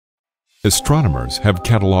Astronomers have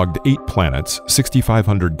cataloged 8 planets,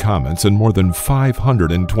 6,500 comets, and more than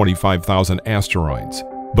 525,000 asteroids.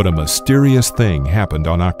 But a mysterious thing happened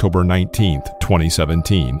on October 19,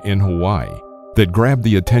 2017, in Hawaii that grabbed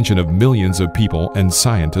the attention of millions of people and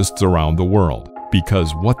scientists around the world,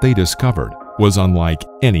 because what they discovered was unlike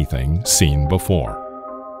anything seen before.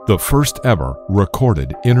 The first ever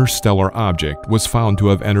recorded interstellar object was found to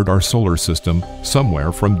have entered our solar system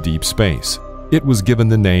somewhere from deep space. It was given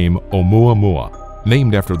the name Oumuamua,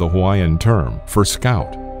 named after the Hawaiian term for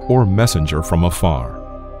scout or messenger from afar.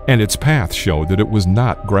 And its path showed that it was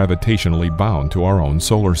not gravitationally bound to our own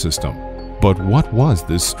solar system. But what was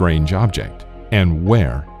this strange object, and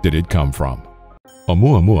where did it come from?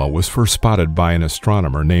 Oumuamua was first spotted by an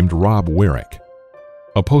astronomer named Rob Wyrick,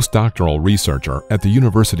 a postdoctoral researcher at the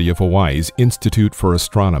University of Hawaii's Institute for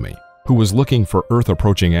Astronomy, who was looking for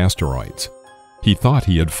Earth-approaching asteroids. He thought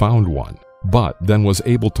he had found one, but then was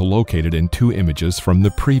able to locate it in 2 images from the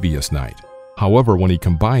previous night. However, when he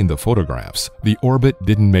combined the photographs, the orbit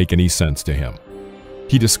didn't make any sense to him.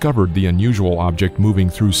 He discovered the unusual object moving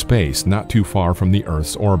through space not too far from the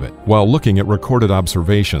Earth's orbit, while looking at recorded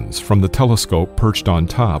observations from the telescope perched on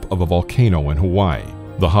top of a volcano in Hawaii,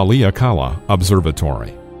 the Haleakala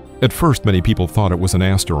Observatory. At first, many people thought it was an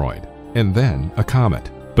asteroid, and then a comet.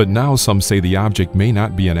 But now some say the object may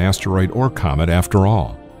not be an asteroid or comet after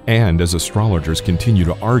all. And as astrologers continue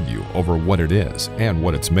to argue over what it is and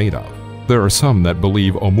what it's made of, there are some that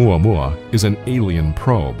believe Oumuamua is an alien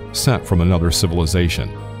probe sent from another civilization.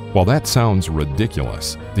 While that sounds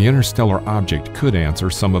ridiculous, the interstellar object could answer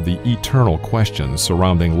some of the eternal questions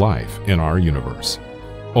surrounding life in our universe.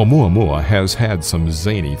 Oumuamua has had some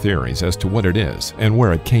zany theories as to what it is and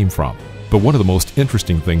where it came from. But one of the most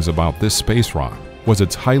interesting things about this space rock was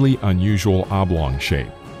its highly unusual oblong shape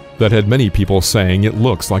that had many people saying it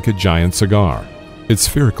looks like a giant cigar. Its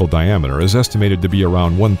spherical diameter is estimated to be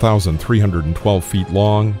around 1,312 feet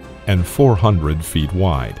long and 400 feet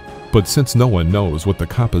wide. But since no one knows what the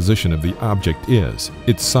composition of the object is,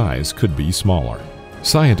 its size could be smaller.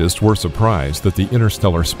 Scientists were surprised that the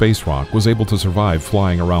interstellar space rock was able to survive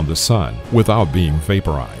flying around the sun without being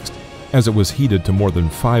vaporized, as it was heated to more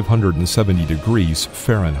than 570 degrees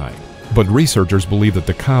Fahrenheit. But researchers believe that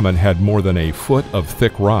the comet had more than a foot of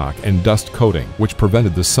thick rock and dust coating, which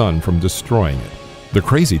prevented the sun from destroying it. The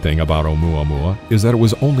crazy thing about Oumuamua is that it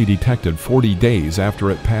was only detected 40 days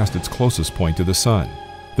after it passed its closest point to the sun.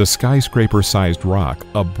 The skyscraper-sized rock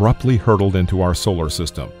abruptly hurtled into our solar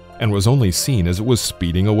system and was only seen as it was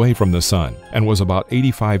speeding away from the sun and was about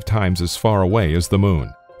 85 times as far away as the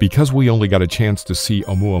moon. Because we only got a chance to see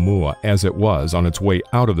Oumuamua as it was on its way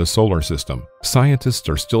out of the solar system, scientists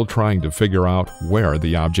are still trying to figure out where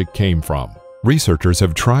the object came from. Researchers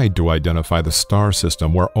have tried to identify the star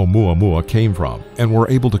system where Oumuamua came from and were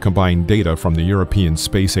able to combine data from the European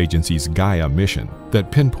Space Agency's Gaia mission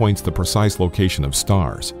that pinpoints the precise location of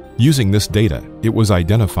stars. Using this data, it was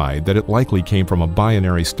identified that it likely came from a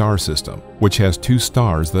binary star system, which has 2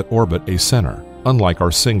 stars that orbit a center, unlike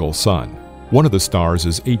our single sun. One of the stars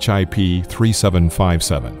is HIP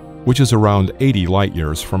 3757, which is around 80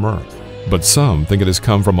 light-years from Earth. But some think it has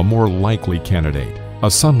come from a more likely candidate,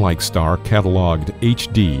 a sun-like star cataloged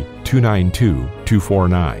HD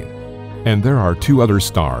 292249. And there are 2 other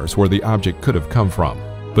stars where the object could have come from,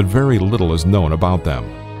 but very little is known about them.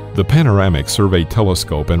 The Panoramic Survey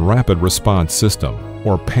Telescope and Rapid Response System,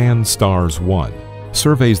 or PAN-STARRS-1,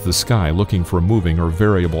 surveys the sky looking for moving or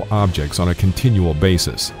variable objects on a continual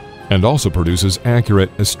basis, and also produces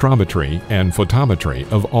accurate astrometry and photometry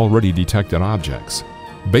of already detected objects.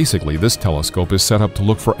 Basically, this telescope is set up to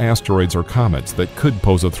look for asteroids or comets that could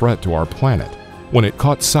pose a threat to our planet. When it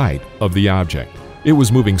caught sight of the object, it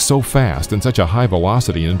was moving so fast and such a high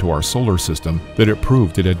velocity into our solar system that it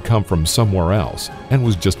proved it had come from somewhere else and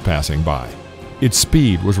was just passing by. Its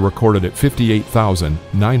speed was recorded at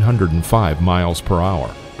 58,905 miles per hour.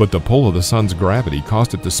 But the pull of the sun's gravity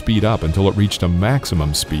caused it to speed up until it reached a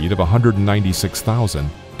maximum speed of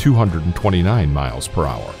 196,229 miles per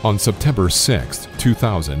hour on September 6,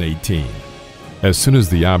 2018. As soon as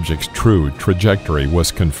the object's true trajectory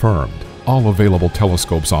was confirmed, all available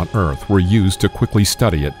telescopes on Earth were used to quickly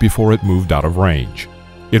study it before it moved out of range.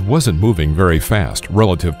 It wasn't moving very fast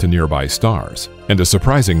relative to nearby stars, and a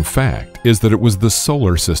surprising fact is that it was the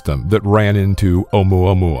solar system that ran into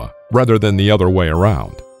Oumuamua, rather than the other way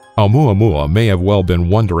around. Oumuamua may have well been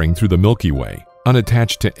wandering through the Milky Way,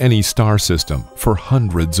 unattached to any star system, for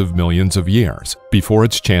hundreds of millions of years before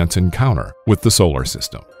its chance encounter with the solar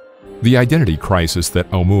system. The identity crisis that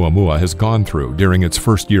Oumuamua has gone through during its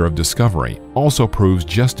first year of discovery also proves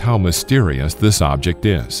just how mysterious this object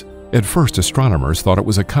is. At first, astronomers thought it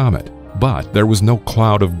was a comet, but there was no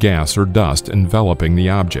cloud of gas or dust enveloping the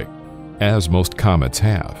object, as most comets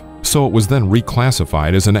have, so it was then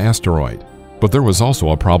reclassified as an asteroid. But there was also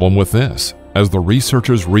a problem with this, as the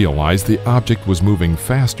researchers realized the object was moving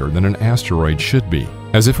faster than an asteroid should be,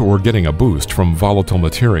 as if it were getting a boost from volatile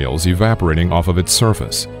materials evaporating off of its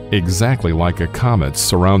surface, exactly like a comet's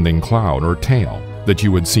surrounding cloud or tail that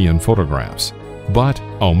you would see in photographs. But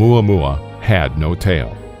Oumuamua had no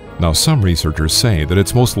tail. Now, some researchers say that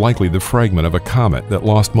it's most likely the fragment of a comet that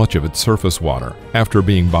lost much of its surface water after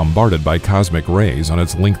being bombarded by cosmic rays on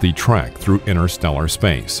its lengthy trek through interstellar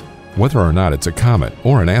space. Whether or not it's a comet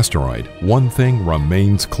or an asteroid, one thing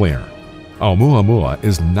remains clear. Oumuamua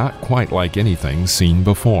is not quite like anything seen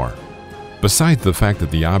before. Besides the fact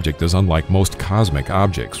that the object is unlike most cosmic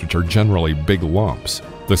objects, which are generally big lumps,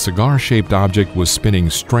 the cigar-shaped object was spinning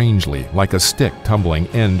strangely like a stick tumbling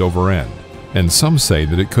end over end. And some say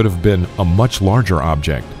that it could have been a much larger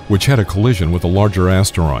object, which had a collision with a larger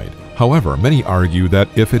asteroid. However, many argue that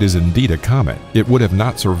if it is indeed a comet, it would have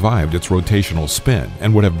not survived its rotational spin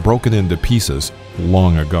and would have broken into pieces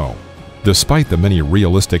long ago. Despite the many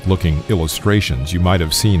realistic-looking illustrations you might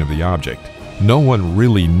have seen of the object, no one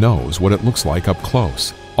really knows what it looks like up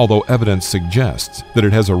close, although evidence suggests that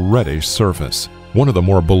it has a reddish surface. One of the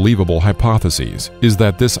more believable hypotheses is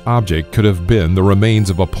that this object could have been the remains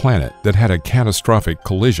of a planet that had a catastrophic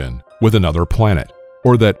collision with another planet,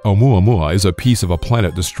 or that Oumuamua is a piece of a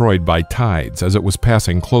planet destroyed by tides as it was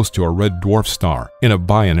passing close to a red dwarf star in a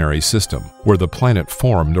binary system, where the planet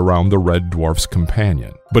formed around the red dwarf's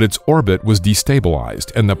companion. But its orbit was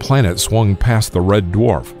destabilized and the planet swung past the red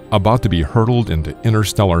dwarf, about to be hurtled into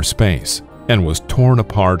interstellar space, and was torn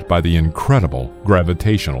apart by the incredible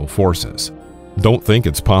gravitational forces. Don't think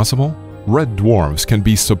it's possible? Red dwarfs can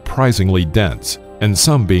be surprisingly dense, and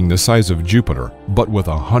some being the size of Jupiter, but with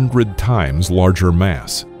 100 times larger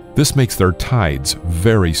mass. This makes their tides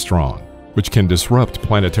very strong, which can disrupt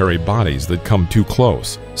planetary bodies that come too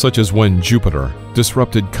close, such as when Jupiter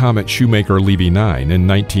disrupted comet Shoemaker-Levy 9 in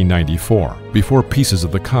 1994, before pieces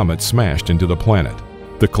of the comet smashed into the planet.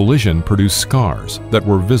 The collision produced scars that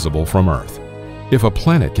were visible from Earth. If a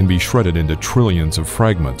planet can be shredded into trillions of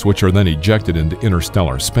fragments which are then ejected into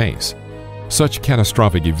interstellar space, such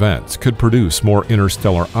catastrophic events could produce more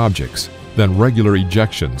interstellar objects than regular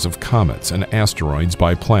ejections of comets and asteroids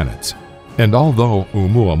by planets. And although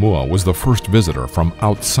Oumuamua was the first visitor from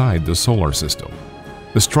outside the solar system,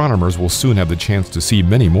 astronomers will soon have the chance to see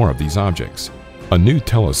many more of these objects. A new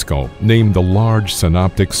telescope named the Large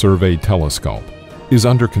Synoptic Survey Telescope is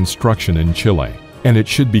under construction in Chile, and it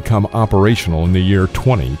should become operational in the year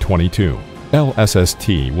 2022.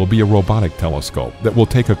 LSST will be a robotic telescope that will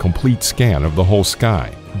take a complete scan of the whole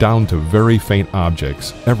sky, down to very faint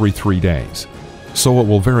objects, every 3 days. So it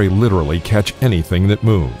will very literally catch anything that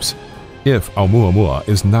moves. If Oumuamua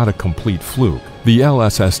is not a complete fluke, the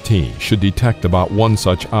LSST should detect about one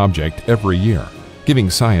such object every year, giving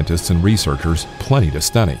scientists and researchers plenty to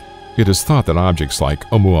study. It is thought that objects like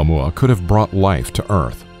Oumuamua could have brought life to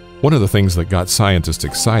Earth. One of the things that got scientists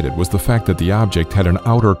excited was the fact that the object had an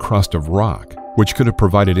outer crust of rock, which could have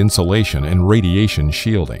provided insulation and radiation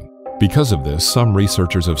shielding. Because of this, some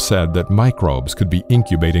researchers have said that microbes could be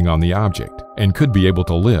incubating on the object and could be able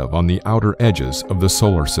to live on the outer edges of the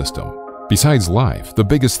solar system. Besides life, the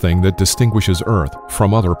biggest thing that distinguishes Earth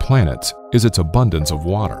from other planets is its abundance of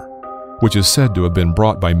water, which is said to have been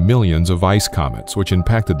brought by millions of ice comets which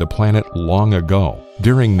impacted the planet long ago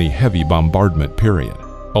during the heavy bombardment period.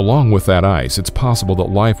 Along with that ice, it's possible that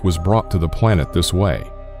life was brought to the planet this way,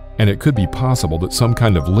 and it could be possible that some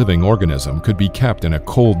kind of living organism could be kept in a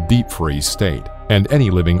cold deep freeze state, and any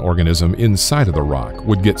living organism inside of the rock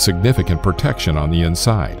would get significant protection on the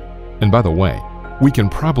inside. And by the way, we can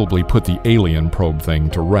probably put the alien probe thing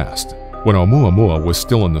to rest. When Oumuamua was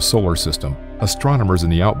still in the solar system, astronomers in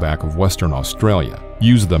the outback of Western Australia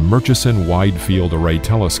used the Murchison Wide Field Array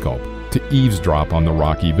Telescope to eavesdrop on the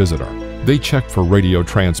rocky visitor. They checked for radio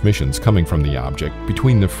transmissions coming from the object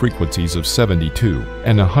between the frequencies of 72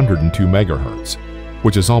 and 102 megahertz,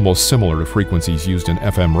 which is almost similar to frequencies used in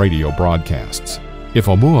FM radio broadcasts. If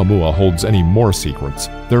Oumuamua holds any more secrets,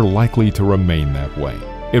 they're likely to remain that way.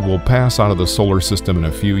 It will pass out of the solar system in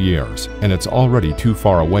a few years, and it's already too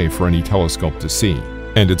far away for any telescope to see.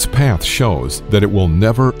 And its path shows that it will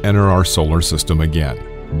never enter our solar system again.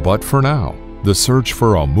 But for now, the search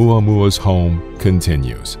for Oumuamua's home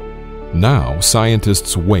continues. Now,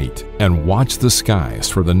 scientists wait and watch the skies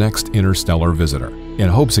for the next interstellar visitor, in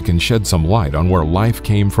hopes it can shed some light on where life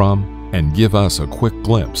came from and give us a quick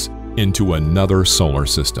glimpse into another solar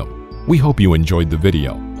system. We hope you enjoyed the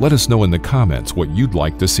video. Let us know in the comments what you'd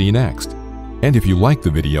like to see next. And if you like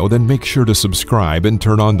the video, then make sure to subscribe and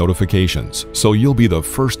turn on notifications so you'll be the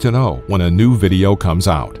first to know when a new video comes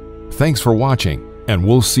out. Thanks for watching, and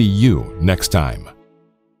we'll see you next time.